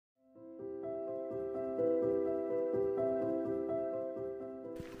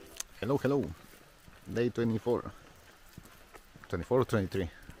Hello, hello. Day 24. 24 or 23?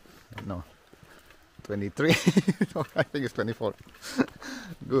 No. 23. I think it's 24.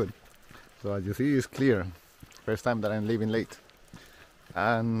 Good. So as you see, it's clear. First time that I'm leaving late.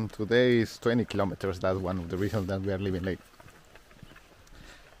 And today is 20 kilometers. That's one of the reasons that we are leaving late.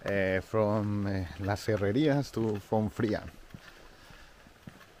 From Las Herrerías to Fonfría.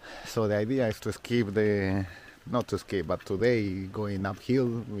 So the idea is to skip the... Not to skip, but today going uphill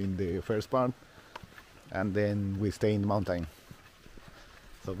in the first part. And then we stay in the mountain.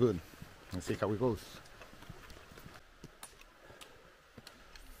 So good. Let's see how it goes.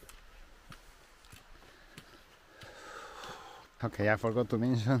 Okay, I forgot to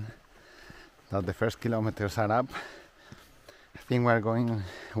mention that the first kilometers are up. I think we're going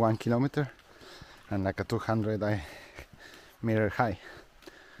 1 kilometer and like a 200 meter high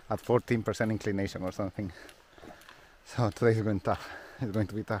at 14% inclination or something. So today is going tough. It's going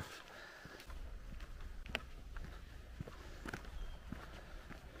to be tough.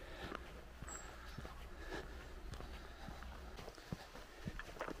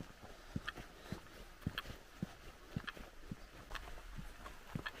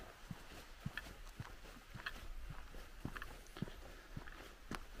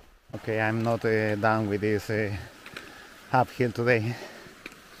 Okay, I'm not done with this uphill today,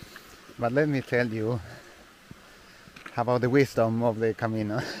 but let me tell you about the wisdom of the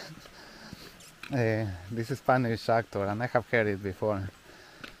Camino. This Spanish actor, and I have heard it before,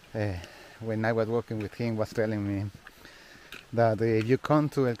 when I was working with him, was telling me that if you come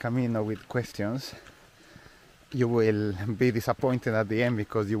to El Camino with questions, you will be disappointed at the end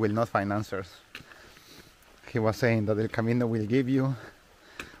because you will not find answers. He was saying that El Camino will give you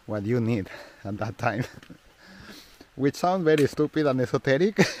what you need at that time. Which sounds very stupid and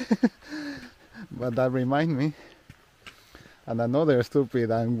esoteric, but that reminds me and another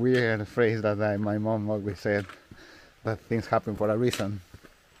stupid and weird phrase that my mom always said, that things happen for a reason.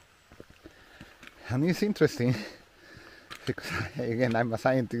 And it's interesting because again, I'm a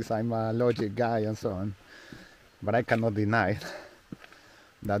scientist, I'm a logic guy and so on, but I cannot deny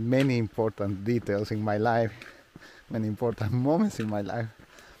that many important details in my life, many important moments in my life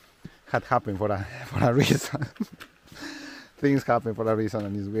had happened for a reason. Things happen for a reason,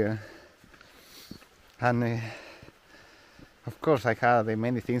 and it's weird. And of course I had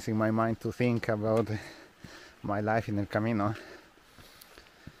many things in my mind to think about my life in El Camino,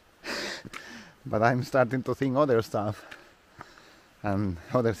 but I'm starting to think other stuff, and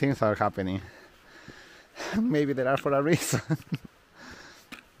other things are happening. Maybe they are for a reason.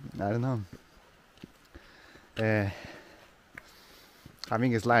 I don't know. I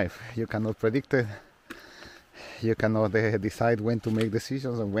mean, it's life. You cannot predict it. You cannot decide when to make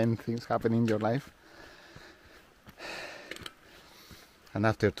decisions and when things happen in your life. And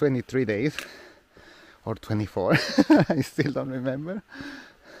after 23 days, or 24, I still don't remember.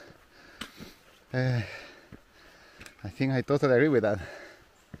 I think I totally agree with that.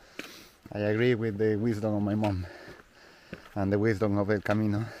 I agree with the wisdom of my mom and the wisdom of El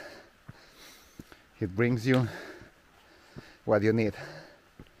Camino. It brings you what you need,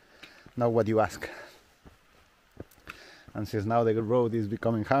 not what you ask. And since now the road is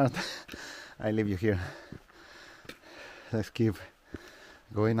becoming hard, I leave you here. Let's keep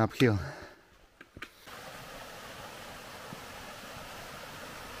going uphill.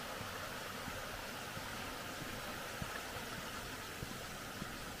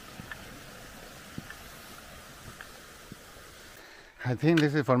 I think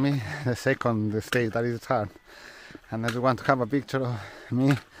this is for me the second stage that is hard. And I just want to have a picture of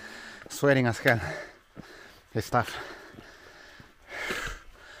me sweating as hell. It's tough.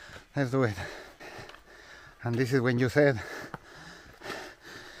 Let's do it. And this is when you said,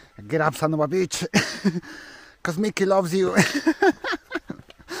 "Get up, son of a bitch, cause Mickey loves you."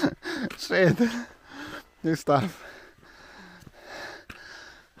 Shit, it's tough.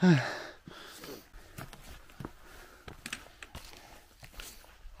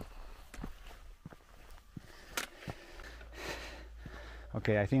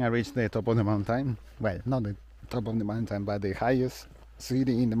 Okay, I think I reached the top of the mountain. Well, not the top of the mountain, but the highest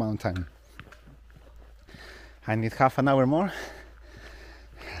city in the mountain. I need half an hour more,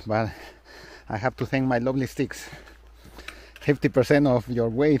 but I have to thank my lovely sticks. 50% of your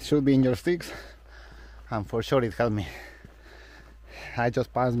weight should be in your sticks, and for sure it helped me. I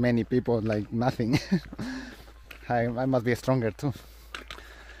just passed many people like nothing. I must be stronger too.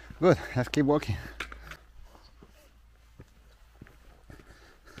 Good, let's keep walking.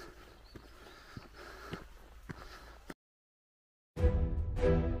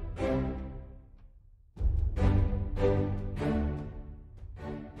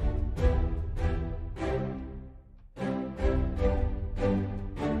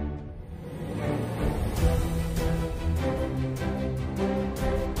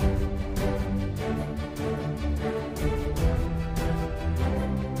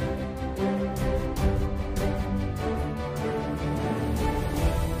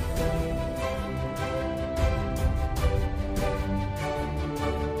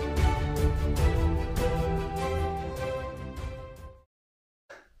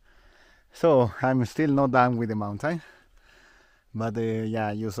 So I'm still not done with the mountain, but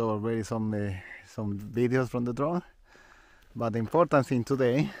yeah, you saw already some videos from the drone. But the important thing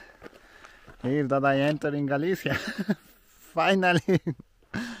today is that I enter in Galicia. Finally,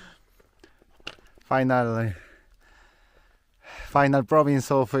 final final province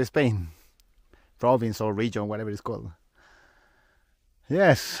of Spain, province or region, whatever it's called.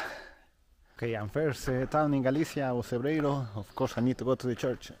 Yes. Okay, and first town in Galicia was Hebreiro. Of course, I need to go to the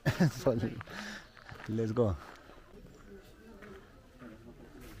church. So let's go.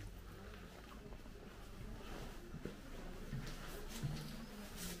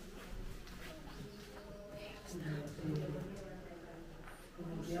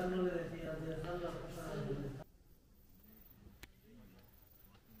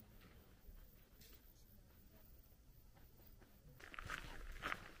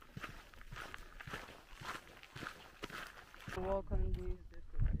 Walk on the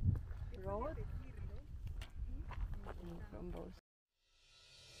road from both.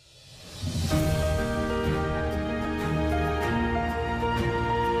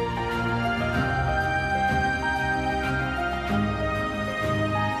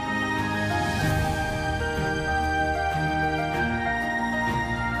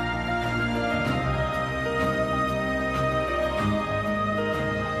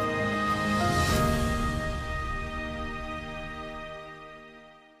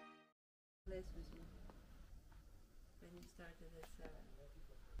 When you started at 7.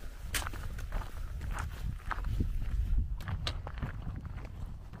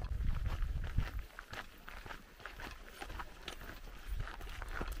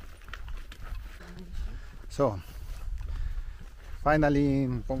 So, finally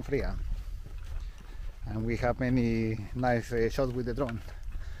in Fonfría, and we have many nice shots with the drone.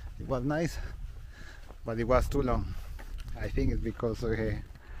 It was nice, but it was too long. I think it's because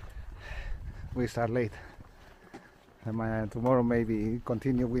we start late. Tomorrow maybe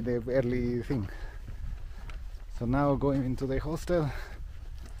continue with the early thing. So now going into the hostel,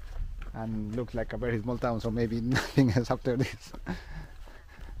 and looks like a very small town, so maybe nothing else after this.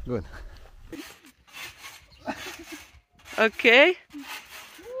 Good. Okay.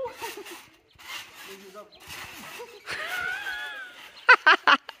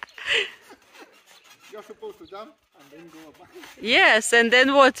 You're supposed to jump and then go up. Yes, and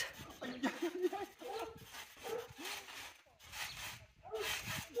then what?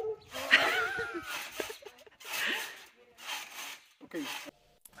 Okay.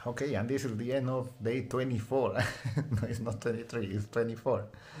 Okay, and this is the end of day 24. No, it's not 23, it's 24.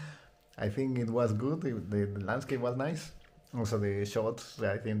 I think it was good. The landscape was nice. Also the shots,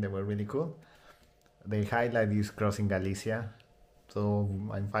 I think they were really cool. The highlight is crossing Galicia. So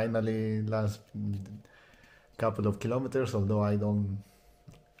I'm finally last couple of kilometers, although I'm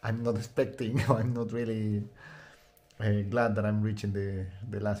not expecting, I'm not really glad that I'm reaching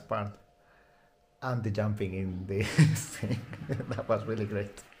the last part. And the jumping in the thing, that was really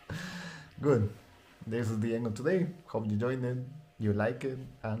great. Good. This is the end of today. Hope you joined it, you like it,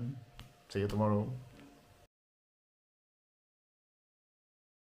 and see you tomorrow.